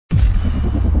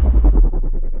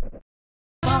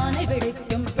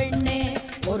பிடிக்கும் பெண்ணே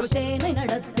ஒரு சேனை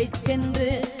நடத்திச் சென்று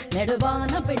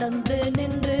நெடுவான பிளந்து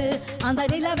நின்று அந்த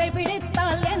நிலவை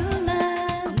பிடித்தால் என்ன?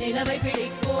 நிலவை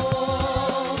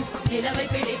பிடிப்போம், நிலவை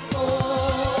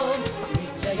பிடிப்போம்,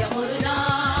 நிச்சயம் ஒரு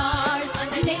நாள்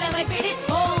அந்த நிலவை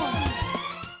பிடிப்போம்.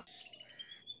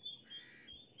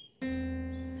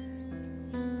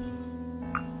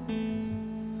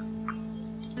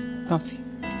 காஃபி.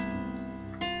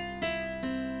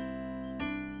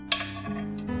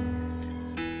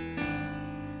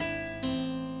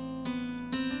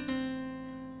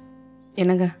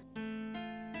 என்னங்க,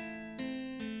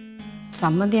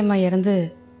 சம்மந்தி அம்மா இறந்து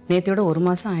நேத்தியோட 1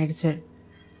 மாதம் ஆயிடுச்சு.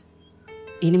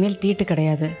 இனிமேல் தீட்டு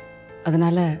கிடையாது.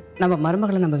 அதனால நம்ம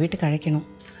மருமகளை நம்ம வீட்டுக்கு அழைக்கணும்.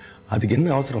 அதுக்கு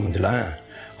என்ன அவசரம் மஞ்சளா?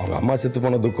 அவங்க அம்மா செத்து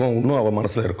போனதுக்கும் இன்னும் அவள்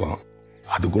மனசில் இருக்கும்.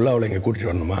 அதுக்குள்ளே அவளை இங்கே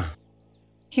கூட்டிகிட்டு வரணுமா?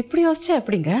 இப்படி யோசிச்சா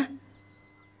எப்படிங்க?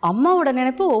 அம்மாவோட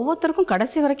நினைப்பு ஒவ்வொருத்தருக்கும்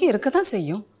கடைசி வரைக்கும் இருக்க தான்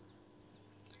செய்யும்.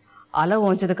 அலை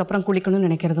ஓஞ்சதுக்கப்புறம் குளிக்கணும்னு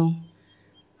நினைக்கிறதும்,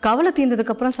 கவலை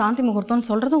தீர்ந்ததுக்கப்புறம் சாந்தி முகூர்த்தம்னு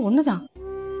சொல்கிறதும் ஒன்று தான்.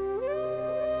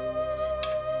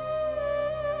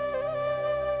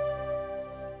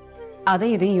 அதை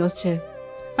இதையும் யோசிச்சு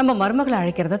நம்ம மருமகளை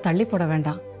அழைக்கிறத தள்ளி போட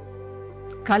வேண்டாம்.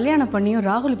 கல்யாணம் பண்ணியும்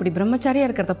ராகுல் இப்படி பிரம்மச்சாரியா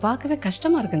இருக்கிறத பார்க்கவே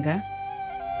கஷ்டமா இருக்குங்க.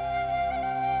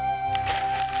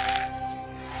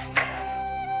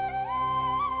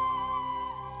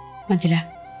 மஞ்சுளா,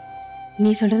 நீ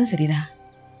சொல்றதும் சரிதான்.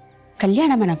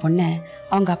 கல்யாணமான பொண்ணை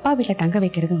அவங்க அப்பா வீட்டில் தங்க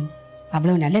வைக்கிறதும்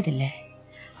அவ்வளோ நல்லதில்லை.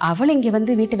 அவளும் இங்கே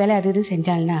வந்து வீட்டு வேலை அது இது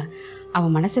செஞ்சாள்னா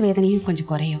அவன் மனசு வேதனையும் கொஞ்சம்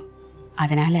குறையும்.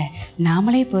 அதனால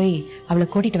நாமளே போய் அவளை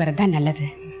கூட்டிகிட்டு வரது தான் நல்லது.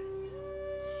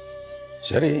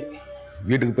 சரி,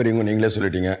 வீட்டுக்கு பெரியவங்க நீங்களே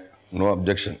சொல்லிட்டீங்க, நோ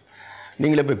அப்ஜெக்ஷன்.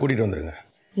 நீங்களே போய் கூட்டிகிட்டு வந்துடுங்க.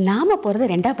 நாம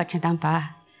போகிறது 2ஆம் பட்சம் தான்ப்பா.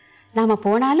 நாம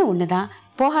போனாலும் ஒன்று தான்,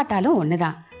 போகாட்டாலும் ஒன்று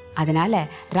தான். அதனால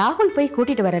ராகுல் போய்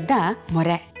கூட்டிகிட்டு வர்றது தான்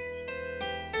முறை.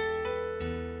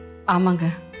 ஆமாங்க,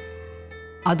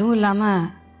 அதுவும் இல்லாமல்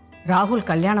ராகுல்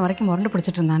கல்யாணம் வரைக்கும் முரண்டு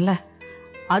பிடிச்சிட்டு இருந்தான்ல,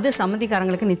 அது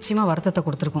சம்மந்திக்காரங்களுக்கு நிச்சயமாக வருத்தத்தை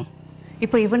கொடுத்துருக்கும்.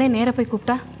 இப்போ இவனே நேராக போய்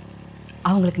கூப்பிட்டா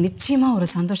அவங்களுக்கு நிச்சயமாக ஒரு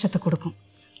சந்தோஷத்தை கொடுக்கும்.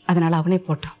 அதனால் அவனே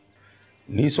போட்டோம்.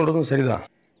 நீ சொல்கிறதும் சரிதான்.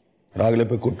 ராகுலே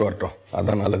போய் கூப்பிட்டு வரட்டும்,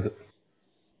 அதான் நல்லது.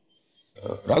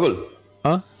 ராகுல்,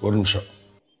 ஒரு நிமிஷம்.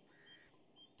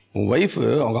 உன் ஒய்ஃபு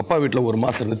அவங்க அப்பா வீட்டில் 1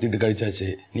 மாதம் இருந்து தீட்டு கழிச்சாச்சு.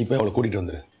 நீ போய் அவளை கூட்டிகிட்டு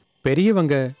வந்துடு.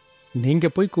 பெரியவங்க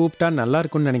நீங்கள் போய் கூப்பிட்டா நல்லா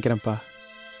இருக்கும்னு நினைக்கிறேன்ப்பா.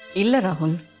 இல்லை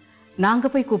ராகுல்,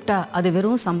 நாங்கள் போய் கூப்பிட்டா அது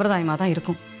வெறும் சம்பிரதாயமாக தான்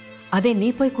இருக்கும். அதே நீ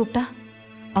போய் கூப்பிட்டா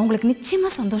அவங்களுக்கு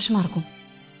நிச்சயமாக சந்தோஷமாக இருக்கும்.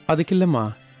 அதுக்கு இல்லைம்மா,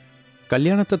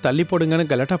 கல்யாணத்தை தள்ளி போடுங்கன்னு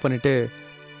கலாட்டா பண்ணிட்டு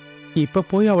இப்போ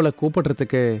போய் அவளை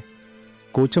கூப்பிடுறதுக்கு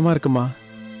கூச்சமாக இருக்குமா?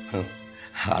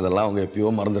 அதெல்லாம் அவங்க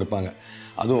எப்பயோ மறந்துருப்பாங்க.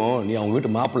 அதுவும் நீ அவங்க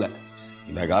வீட்டு மாப்பிள்ளை.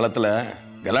 இந்த காலத்தில்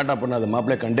கலாட்டா பண்ணாத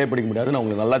மாப்பிள்ளை கண்டே பிடிக்க முடியாதுன்னு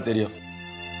அவங்களுக்கு நல்லா தெரியும்.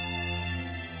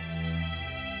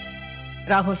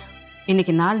 ராகுல்,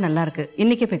 இன்னைக்கு நாள் நல்லா இருக்கு,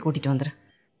 இன்னைக்கே போய் கூட்டிட்டு வந்துரு.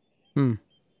 ம்.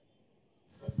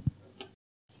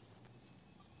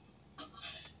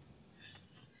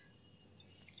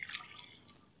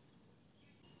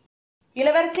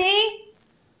 இளவரசி,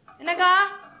 என்னக்கா?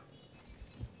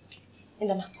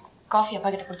 இல்லம்மா, காஃபி அப்பா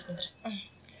கிட்ட கொடுத்து வந்துரு.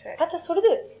 சரி. அத்த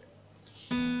சுடுது.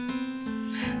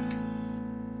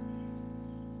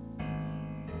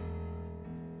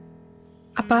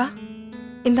 அப்பா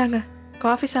இந்தாங்க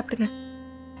காஃபி சாப்பிடுங்க.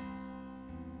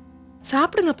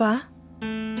 சாப்பிடுங்கப்பா.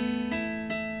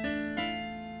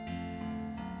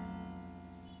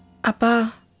 அப்பா,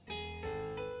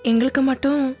 எங்களுக்கு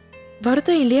மட்டும்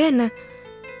வருத்தம் இல்லையா என்ன?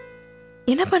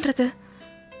 என்ன பண்றது?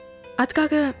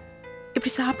 அதுக்காக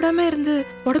இப்படி சாப்பிடாம இருந்து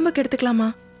உடம்புக்கு எடுத்துக்கலாமா?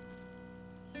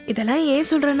 இதெல்லாம் ஏன்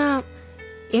சொல்றேன்னா,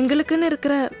 எங்களுக்குன்னு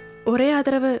இருக்கிற ஒரே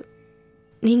ஆதரவு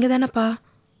நீங்க தானப்பா.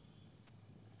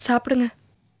 சாப்பிடுங்க.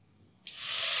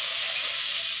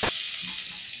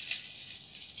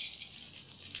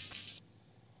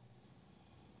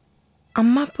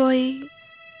 அம்மா போய்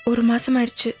 1 மாசம்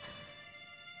ஆயிடுச்சு.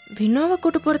 வினோவை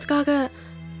கூட்டு போறதுக்காக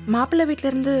மாப்பிள்ளை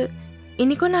வீட்டில இருந்து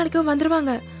இன்னைக்கோ நாளைக்கோ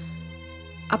வந்துடுவாங்க.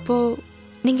 அப்போ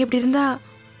நீங்க இப்படி இருந்தா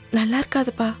நல்லா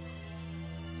இருக்காதுப்பா.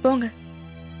 போங்க,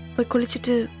 போய்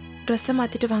குளிச்சுட்டு ட்ரெஸ்ஸை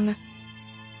மாத்திட்டு வாங்க.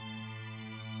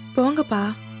 போங்கப்பா.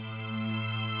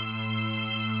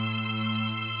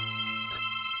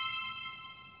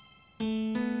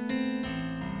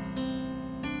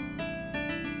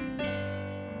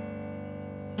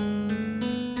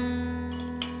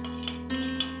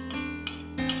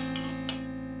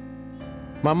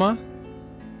 மாமா,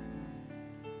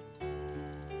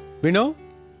 வினோ,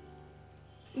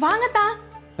 வாங்கத்தா,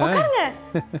 உட்காருங்க.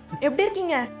 எப்படி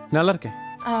இருக்கீங்க? நல்லா இருக்கேன்.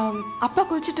 அப்பா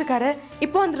குளிச்சிட்டு இருக்காரு,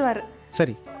 இப்போ வந்துருவாரு.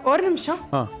 சரி, ஒரு நிமிஷம்.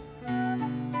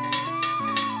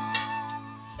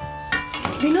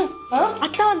 வினோ,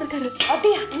 அத்தா வந்திருக்காரு.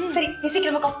 அப்படியா? சரி, நீ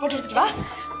சீக்கிரமா காஃபி போட்டு எடுத்துட்டு வா.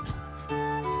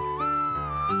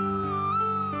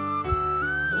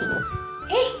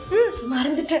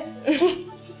 வந்துட்டேன்.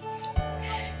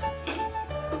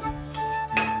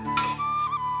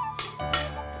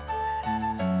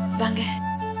 வாங்க.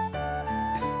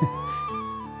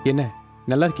 என்ன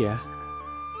நல்லா இருக்கியா?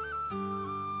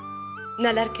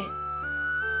 நல்லா இருக்கேன்.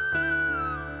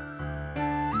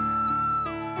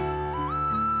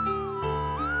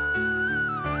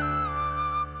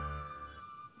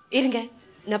 இருங்க,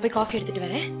 நான் போய் காஃபி எடுத்துட்டு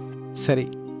வரேன். சரி.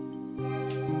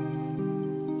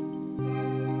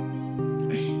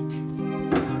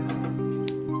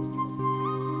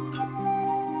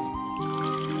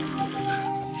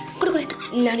 கொடுக்குறேன்,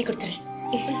 நானே கொடுத்துறேன்.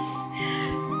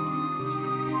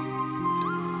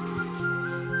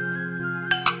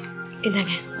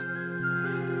 இந்தாங்க.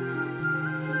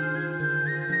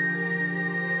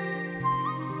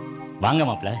 வாங்க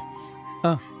மாப்பிள்ள.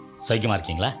 ஆ சௌக்கியமா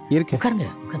இருக்கீங்களா? இருக்கு. உட்காருங்க.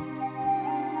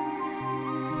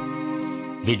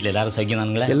 வீட்டில் எல்லாரும் சௌக்கியம்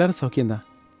தானுங்களா? எல்லாரும் சௌக்கியம்தான்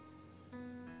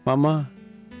மாமா.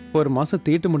 ஒரு மாதம்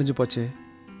தீட்டு முடிஞ்சு போச்சு.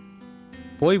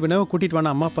 போய் வினவை கூட்டிகிட்டு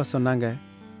வான அம்மா அப்பா சொன்னாங்க.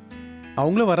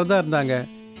 அவங்களும் வரதா இருந்தாங்க.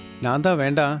 நான் தான்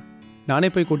வேண்டாம், நானே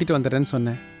போய் கூட்டிகிட்டு வந்துடுறேன்னு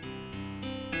சொன்னேன்.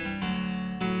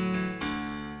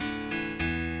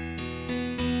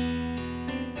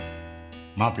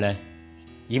 மாப்பிள்ள,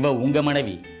 இவ உங்க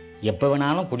மனைவி, எப்போ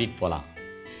வேணாலும் கூட்டிகிட்டு போகலாம்.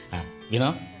 வினோ,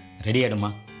 ரெடி ஆயிடுமா?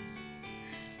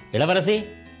 இளவரசி,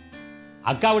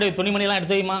 அக்காவுடைய துணிமணிலாம்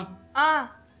எடுத்து வைமா.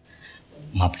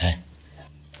 மாப்பிள்ள,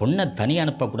 பொண்ணை தனியாக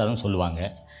அனுப்பக்கூடாதுன்னு சொல்லுவாங்க.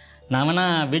 நான் வேணா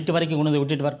வீட்டு வரைக்கும் கொண்டு வந்து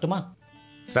விட்டுட்டு வரட்டுமா?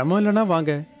 சிரமம் இல்லைன்னா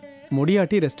வாங்க,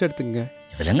 முடியாட்டி ரெஸ்ட் எடுத்துக்கங்க.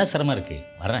 இதில் என்ன சிரமம் இருக்கு?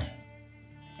 வர்றேன்.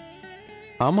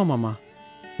 ஆமாம் மாமா,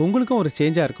 உங்களுக்கும் ஒரு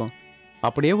சேஞ்சாக இருக்கும்.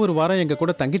 அப்படியே ஒரு வாரம் எங்கள்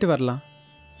கூட தங்கிட்டு வரலாம்.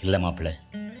 இல்லை மாப்பிள்ள,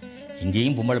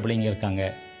 இங்கேயும் பொம்பளை பிள்ளைங்க இருக்காங்க.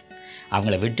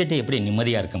 அவங்கள விட்டுட்டு எப்படி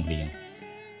நிம்மதியாக இருக்க முடியும்?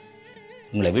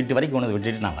 உங்களை வீட்டு வரைக்கும் கொண்டு வந்து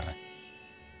விட்டுட்டு நான் வர்றேன்.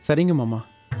 சரிங்க மாமா.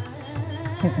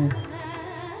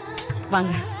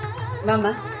 வாங்க.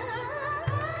 வாமா.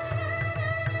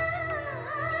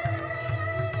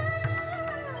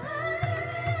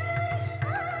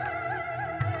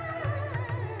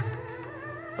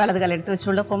 வலது கால் எடுத்து வச்சு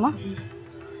உள்ள போமா.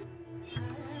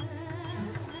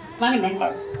 வாங்க.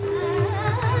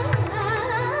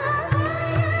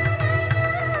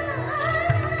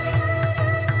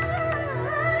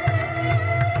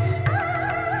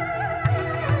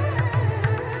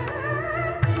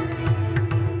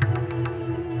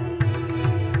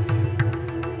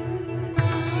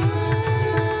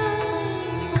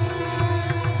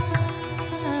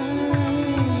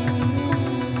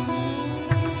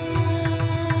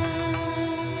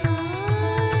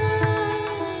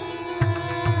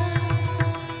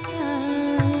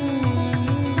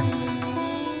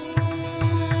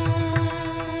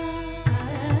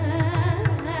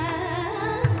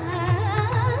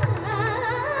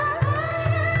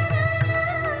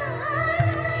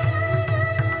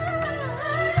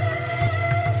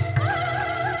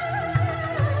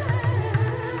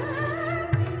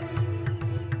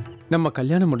 நம்ம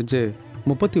கல்யாணம் முடிஞ்சு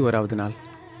 31வது நாள்.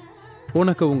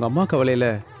 உனக்கு உங்கள் அம்மா கவலையில்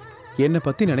என்னை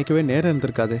பற்றி நினைக்கவே நேரம்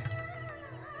இருந்திருக்காது.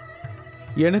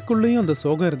 எனக்குள்ளேயும் அந்த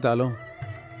சோகம் இருந்தாலும்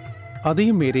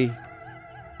அதையும் மீறி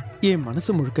என்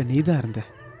மனசு முழுக்க நீ தான் இருந்த.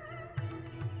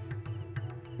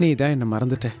 நீ தான் என்னை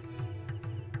மறந்துட்ட.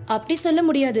 அப்படி சொல்ல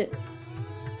முடியாது.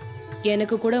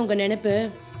 எனக்கு கூட உங்க நினைப்பு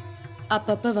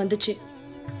அப்பப்ப வந்துச்சு.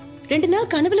 2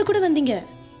 நாள் கனவுல கூட வந்தீங்க.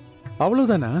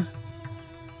 அவ்வளவுதானா?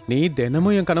 நீ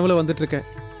தினமும் என் கனவுல வந்துட்டு இருக்க.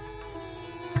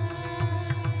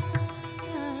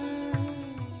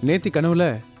 நேத்தி கனவுல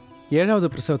 7வது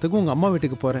பிரசவத்துக்கு உங்க அம்மா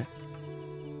வீட்டுக்கு போறேன்.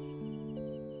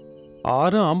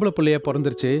 6 ஆம்பளை பிள்ளையா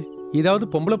பிறந்துருச்சு, இதாவது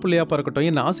பொம்பளை பிள்ளையா பிறக்கட்டும்,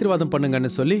 என்ன ஆசீர்வாதம்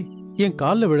பண்ணுங்கன்னு சொல்லி என்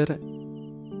காலில் விழுற.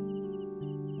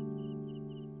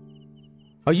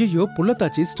 ஐயோ,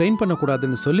 புள்ளத்தாச்சி ஸ்ட்ரெயின்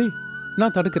பண்ணக்கூடாதுன்னு சொல்லி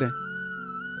நான் தடுக்கிறேன்.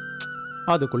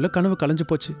 அதுக்குள்ள கனவு கலைஞ்சு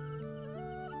போச்சு.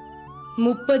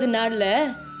 30 நாள்ல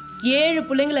 7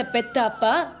 பிள்ளைங்களை பெத்த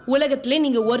அப்பா உலகத்திலே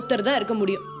நீங்க ஒருத்தர் தான் இருக்க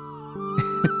முடியும்.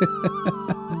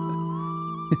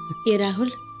 ஏ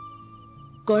ராகுல்,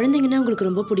 குழந்தைங்கன்னா உங்களுக்கு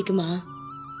ரொம்ப பிடிக்குமா?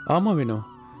 ஆமா வேணும்.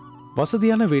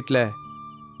 வசதியான வீட்டில்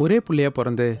ஒரே பிள்ளையா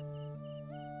பிறந்து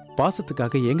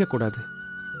பாசத்துக்காக ஏங்கக்கூடாது.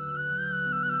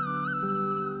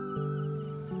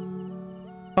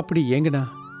 அப்படி ஏங்கனா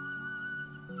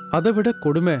அதை விட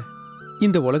கொடுமை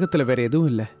இந்த உலகத்துல வேற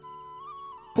எதுவும் இல்லை.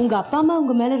 உங்க அப்பா அம்மா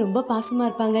உங்க மேல ரொம்ப பாசமா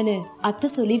இருப்பாங்கன்னு அத்தை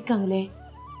சொல்லியிருக்காங்களே.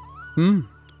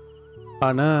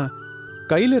 ஆனா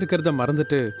கையில இருக்கிறத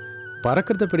மறந்துட்டு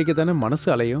பறக்கிறத பிடிக்கத்தானே மனசு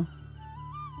அலையும்.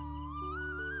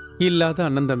 இல்லாத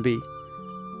அண்ணன் தம்பி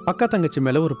அக்கா தங்கச்சி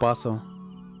மேல ஒரு பாசம்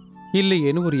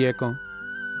இல்லையேன்னு ஒரு ஏக்கம்.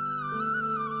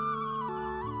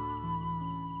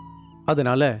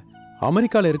 அதனால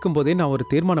அமெரிக்கால இருக்கும்போதே நான் ஒரு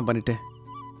தீர்மானம் பண்ணிட்டேன்.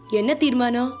 என்ன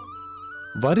தீர்மானம்?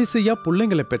 வரிசையா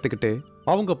பிள்ளைங்களை பெத்துக்கிட்டு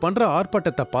அவங்க பண்ற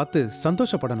ஆர்ப்பாட்டத்தை பார்த்து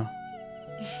சந்தோஷப்படணும்.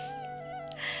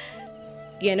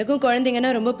 எனக்கும்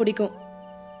குழந்தைங்கன்னா ரொம்ப பிடிக்கும்.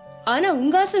 ஆனா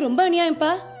உங்க ஆசை ரொம்ப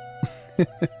அநியாயம்பா.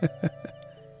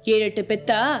 7-8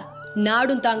 பெத்தா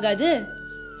நாடும் தாங்காது,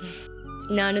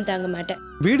 நானும் தாங்க மாட்டேன்.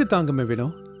 வீடு தாங்குமே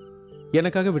வேணும்,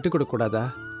 எனக்காக விட்டு கொடுக்க கூடாதா?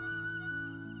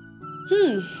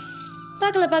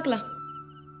 பார்க்கலாம் பார்க்கலாம்.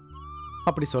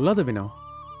 அப்படி சொல்லாத வினோ,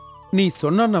 நீ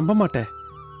சொன்னா நம்ப மாட்ட.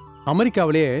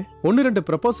 அமெரிக்காவிலேயே 1-2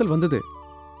 ப்ரப்போசல் வந்தது.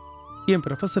 என்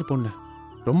ப்ரொஃபசர் பொண்ணு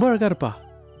ரொம்ப அழகா இருப்பா.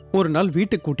 ஒரு நாள்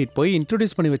வீட்டுக்கு கூட்டிட்டு போய்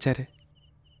இன்ட்ரோடியூஸ் பண்ணி வச்சாரு.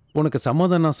 உனக்கு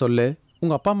சம்மதம் சொல்லு,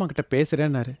 உங்க அப்பா அம்மா கிட்ட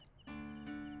பேசுறேன்னாரு.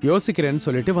 யோசிக்கிறேன்னு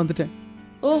சொல்லிட்டு வந்துட்டேன்.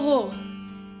 ஓஹோ,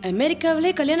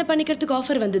 அமெரிக்காவிலே கல்யாணம் பண்ணிக்கிறதுக்கு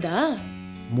ஆஃபர் வந்ததா?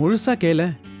 முழுசா கேள.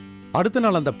 அடுத்த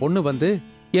நாள் அந்த பொண்ணு வந்து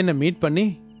என்னை மீட் பண்ணி,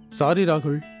 சாரி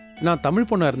ராகுல், நான் தமிழ்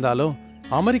பொண்ணா இருந்தாலும்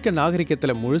அமெரிக்க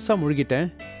நாகரிகத்துல முழுசா முழுகிட்டேன்.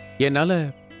 என்னால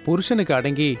புருஷனுக்கு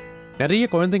அடங்கி நிறைய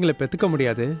குழந்தைங்களை பெத்துக்க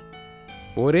முடியாது.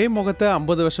 ஒரே முகத்தை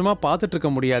 50 வருஷமா பார்த்துட்டு இருக்க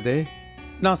முடியாது.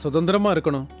 நான் சுதந்திரமா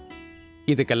இருக்கணும்.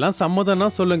 இதுக்கெல்லாம் சம்மதம்னா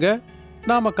சொல்லுங்க,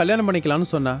 நாம கல்யாணம் பண்ணிக்கலாம்னு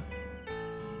சொன்னா.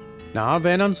 நான்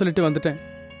வேணான்னு சொல்லிட்டு வந்துட்டேன்.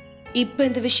 இப்ப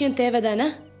இந்த விஷயம் தேவைதானா?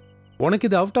 உனக்கு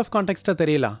இது அவுட் ஆஃப் கான்டெக்ஸ்டா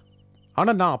தெரியலாம்,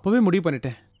 ஆனா நான் அப்பவே முடிவு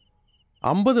பண்ணிட்டேன்.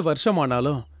 50 வருஷம்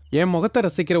ஆனாலும் என் முகத்தை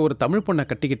ரசிக்கிற ஒரு தமிழ் பொண்ணை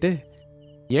கட்டிக்கிட்டு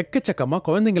எக்கச்சக்கமா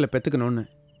குழந்தைங்களை பெத்துக்கணும்னு.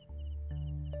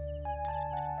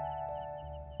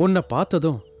 உன்னை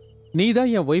பார்த்ததும்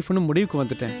நீதான் என் ஒய்ஃப்னு முடிவுக்கு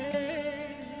வந்துட்டேன்.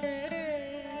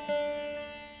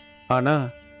 ஆனா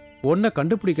உன்னை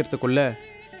கண்டுபிடிக்கிறதுக்குள்ள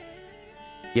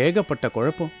ஏகப்பட்ட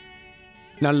குழப்பம்.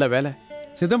 நல்ல வேலை,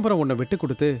 சிதம்பரம் உன்னை விட்டு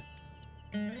கொடுத்து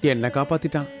என்னை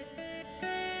காப்பாத்திட்டான்.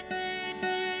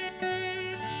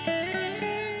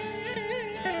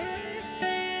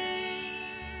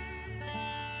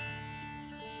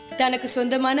 தனக்கு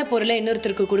சொந்தமான பொருளை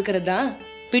இன்னொருத்தருக்கு கொடுக்கறது தான்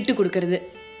விட்டு கொடுக்கறது.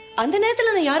 அந்த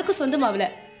நேரத்துல நான் யாருக்கும் சொந்தமாவல,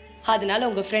 அதனால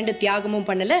உங்க ஃப்ரெண்டு தியாகமும்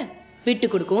பண்ணல, விட்டு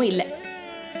கொடுக்கவும் இல்லை.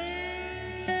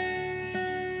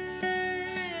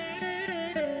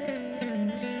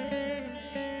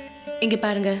 இங்க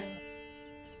பாருங்க,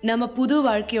 நம்ம புது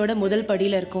வாழ்க்கையோட முதல்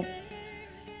படியில இருக்கோம்.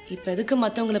 இப்ப எதுக்கு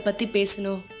மத்தவங்களை பத்தி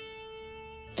பேசணும்?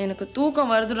 எனக்கு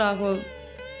தூக்கம் வருது ராகுல்.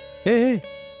 ஏய்,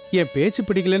 என் பேச்சு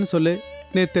பிடிக்கலன்னு சொல்லு,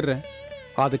 நேத்துறேன்.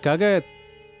 அதுக்காக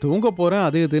தூங்க போறேன்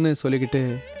அது இதுன்னு சொல்லிக்கிட்டு.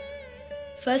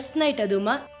 ஃபர்ஸ்ட் நைட்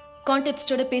அதுமா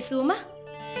கான்டெக்ஸ்டோட பேசுவோமா?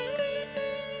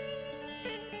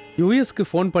 யூஎஸ்க்கு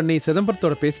ஃபோன் பண்ணி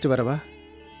சிதம்பரத்தோட பேசிட்டு வரவா?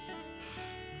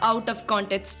 Out of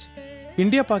context.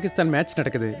 India Pakistan match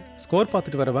நடக்குது, ஸ்கோர்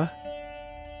பார்த்துட்டு வரவா?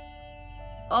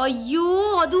 ஐயோ,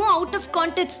 அதுவும் out of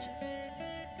context.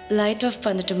 Light off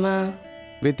பண்ணட்டுமா?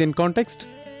 With in context.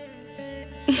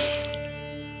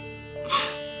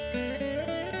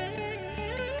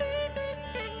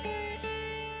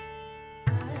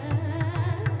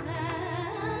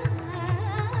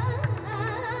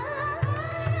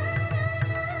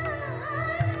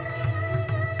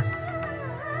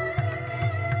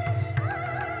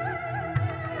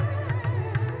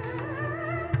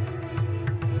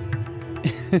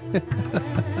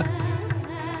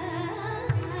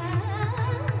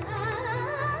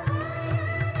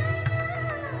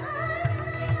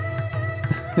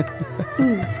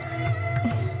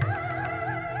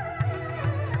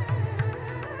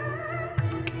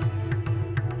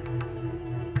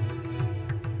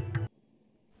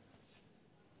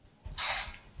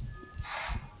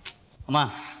 அம்மா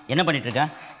என்ன பண்ணிட்டு இருக்க?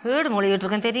 வீடு மொழிகிட்டு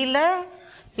இருக்கேன் தெரியல.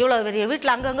 இவ்வளோ பெரிய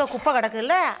வீட்டில் அங்கங்கே குப்பை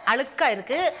கிடக்குல்ல, அழுக்காக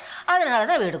இருக்குது, அதனால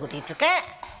தான் வீடு கூட்டிகிட்டு இருக்கேன்.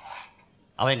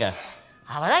 அவங்க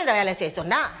அவள் தான் இந்த வேலையை செய்ய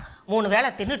சொன்னா. 3 வேளை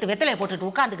தின்னுட்டு வெத்தலையை போட்டுட்டு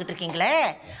உட்காந்துக்கிட்டு இருக்கீங்களே,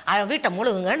 அவன் வீட்டை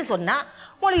முழுகுங்கன்னு சொன்னான்,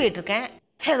 முழுகிட்டு இருக்கேன்.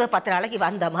 ஏதோ 10 நாளைக்கு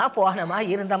வந்தமா போனமா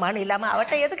இருந்தமான்னு இல்லாமல்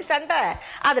அவட்ட எதுக்கு சண்டை?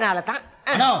 அதனால தான்.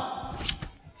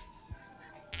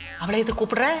 அவளை எது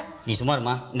கூப்பிடுற? நீ சும்மா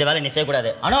இருமா, இந்த வேலை நீ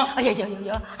செய்யக்கூடாது. ஆனோ ஐயோ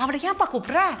ஐயோ, அவளை ஏன்பா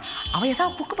கூப்பிடுற? அவ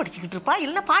ஏதாவது புக்கு படிச்சுக்கிட்டு இருப்பா,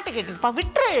 இல்லைன்னா பாட்டு கேட்டு இருப்பா,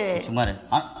 விட்டுரு. சும்மா இரு.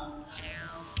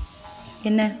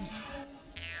 என்ன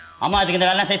அம்மா அதுக்கு இந்த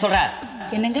வேலை செய்ய சொல்ற?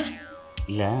 என்னங்க?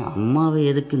 இல்லை, அம்மாவை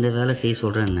எதுக்கு இந்த வேலை செய்ய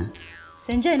சொல்கிறேன்னு.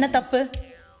 செஞ்சா என்ன தப்பு?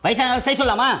 வயசான வேலை செய்ய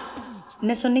சொல்லலாமா?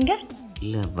 என்ன சொன்னீங்க?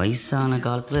 இல்லை, வயசான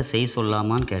காலத்தில் செய்ய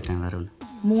சொல்லலாமான்னு கேட்டேன். வேற ஒன்று.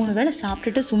 3 வேளை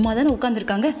சாப்பிட்டுட்டு சும்மா தானே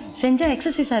உட்காந்துருக்காங்க, செஞ்சா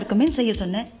எக்ஸசைஸாக இருக்குமேன்னு செய்ய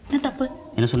சொன்னேன். என்ன தப்பு?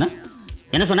 என்ன சொன்ன?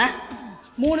 என்ன சொன்ன?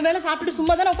 3 வேளை சாப்பிட்டுட்டு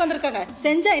சும்மா தானே உட்காந்துருக்காங்க,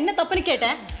 செஞ்சா என்ன தப்புன்னு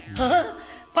கேட்டேன்.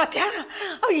 பாத்தியா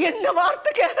என்ன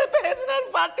வார்த்தை பேசுறான்னு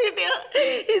பார்த்துக்கிட்டியா?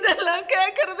 இதெல்லாம்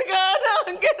கேட்கறதுக்காக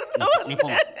நீ போ,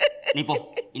 நீ போ.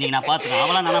 இன்னைக்கு நான் பார்த்துக்கேன்,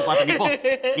 அவளா நானா பார்த்து. நீ போ,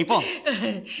 நீ போ.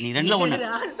 நீ 2ல 1.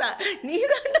 ராசா, நீ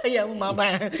தான்டா என்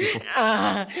மாமன்.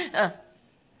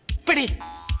 பிடி.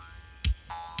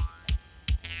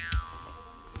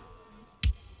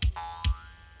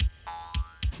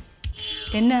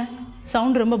 என்ன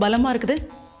சவுண்ட் ரொம்ப பலமாக இருக்குது?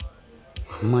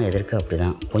 அம்மா எதற்கு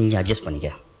அப்படிதான், கொஞ்சம் அட்ஜஸ்ட் பண்ணிக்க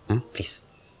ப்ளீஸ்.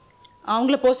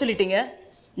 அவங்கள போக சொல்லிட்டீங்க,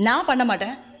 நான் பண்ண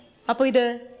மாட்டேன். அப்போ இது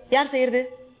யார் செய்யறது?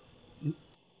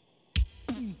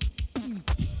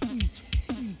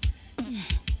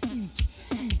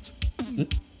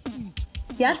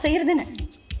 யார் செய்யறதுன்னு?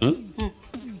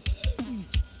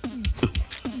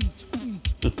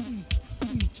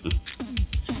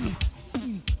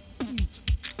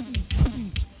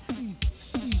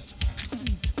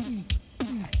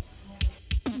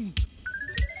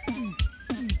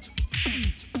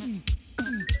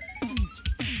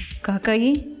 காக்காயி,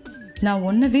 நான்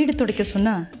உன்னை வீடு துடைக்க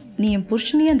சொன்னா நீ என்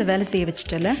புருஷனையே அந்த வேலை செய்ய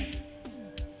வச்சிட்டல.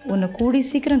 உன்னை கூடி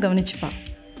சீக்கிரம் கவனிச்சுப்பா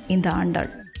இந்த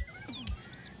ஆண்டாள்.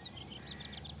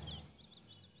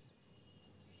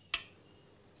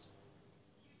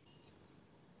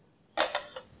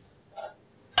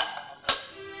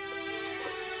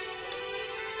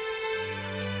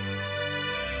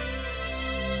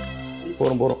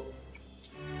 போகிறோம்.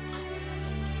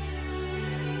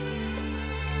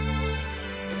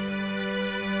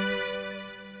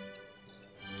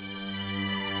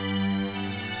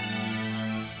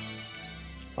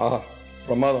 ஆஹா,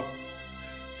 பிரமாதம்.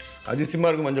 அதிசயமாக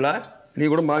இருக்கு மஞ்சுளா. நீ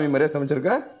கூட மாமி மாதிரியே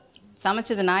சமைச்சிருக்க?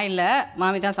 சமைச்சது நான் இல்லை,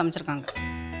 மாமி தான் சமைச்சிருக்காங்க.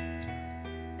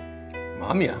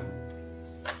 மாமியா?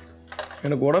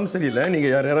 எனக்கு உடம்பு சரியில்லை,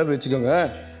 நீங்கள் யாராவது வச்சுக்கோங்க,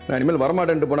 நான் இனிமேல்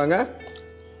வரமாட்டேன்ட்டு போனாங்க.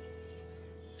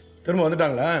 திரும்ப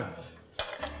வந்துட்டாங்களா?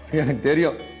 எனக்கு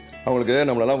தெரியும், அவங்களுக்கு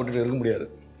நம்மளெல்லாம் விட்டுட்டு இருக்க முடியாது.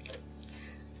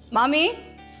 மாமி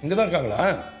இங்கே தான் இருக்காங்களா?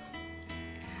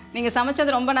 நீங்கள்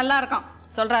சமைச்சது ரொம்ப நல்லா இருக்கும்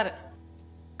சொல்கிறாரு.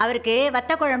 அவருக்கு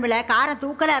வத்த குழம்புல காரம்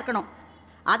தூக்கலாக இருக்கணும்,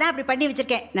 அதான் அப்படி பண்ணி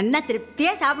வச்சுருக்கேன். நல்லா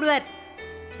திருப்தியாக சாப்பிடுவார்.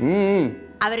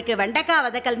 அவருக்கு வெண்டைக்காய்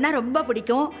வதக்கல்னா ரொம்ப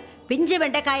பிடிக்கும். பிஞ்சு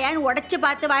வெண்டைக்காயான்னு உடச்சி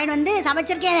பார்த்து வாங்கிட்டு வந்து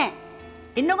சமைச்சிருக்கேன்.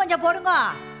 இன்னும் கொஞ்சம் போடுங்க.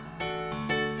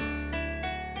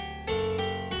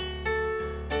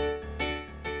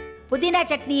 புதினா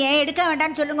சட்னியை எடுக்க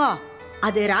வேண்டாம்னு சொல்லுங்க,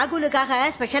 அது ராகுலுக்காக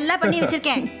ஸ்பெஷலாக பண்ணி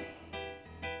வச்சிருக்கேன்.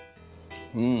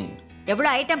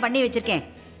 எவ்வளோ ஐட்டம் பண்ணி வச்சிருக்கேன்,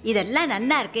 இதெல்லாம்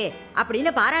நன்னா இருக்கு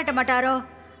அப்படின்னு பாராட்ட மாட்டாரோ?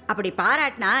 அப்படி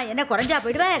பாராட்டினா என்ன குறைஞ்சா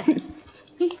போயிடுவார்?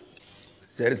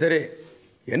 சரி சரி,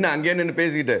 என்ன அங்கேயே நின்று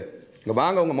பேசிக்கிட்டு, இங்கே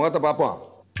வாங்க உங்கள் முகத்தை பார்ப்போம்.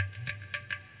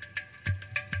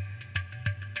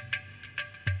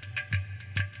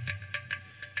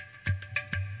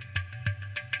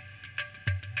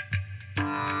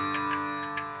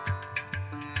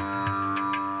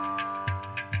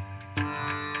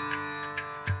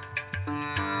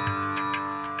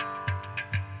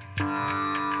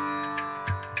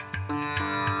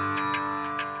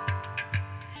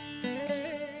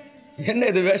 என்ன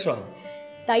இது வேஷம்?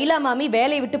 தைலா மாமி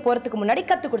வேலையை விட்டு போறதுக்கு முன்னாடி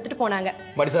கத்து கொடுத்துட்டு போனாங்க.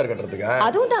 மடிசார் கட்டுறதுக்கு?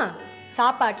 அதுவும் தான்.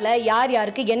 சாப்பாட்டுல யார்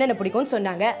யாருக்கு என்னென்ன பிடிக்கும்னு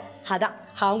சொன்னாங்க. அதான்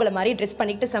அவங்கள மாதிரி ட்ரெஸ்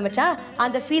பண்ணிட்டு சமைச்சா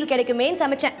அந்த ஃபீல் கிடைக்குமேன்னு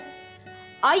சமைச்சேன்.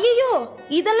 ஐயோ,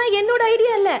 இதெல்லாம் என்னோட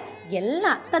ஐடியா இல்ல,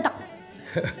 எல்லாம் தான்.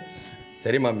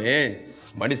 சரி மாமி,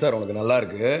 மடிசார் உனக்கு நல்லா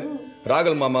இருக்கு.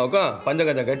 ராகுல் மாமாவுக்கும்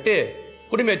பஞ்சகஞ்சம் கட்டி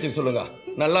குடிமை வச்சு சொல்லுங்க,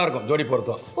 நல்லா இருக்கும் ஜோடி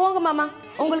பொருத்தம். போங்க மாமா,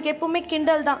 உங்களுக்கு எப்பவுமே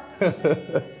கிண்டல் தான்.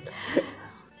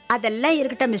 அதெல்லாம்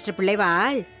இருக்கட்டும் மிஸ்டர்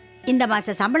பிள்ளைவாள், இந்த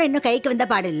மாசம் சம்பளம் இன்னும் கைக்கு வந்த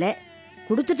பாடு இல்லை.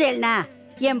 கொடுத்துட்டேன்னா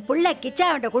என் புள்ள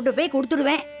கிச்சாவன்ட்ட கொண்டு போய்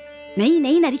கொடுத்துடுவேன். நெய்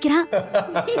நெய் நரிக்கிறான்.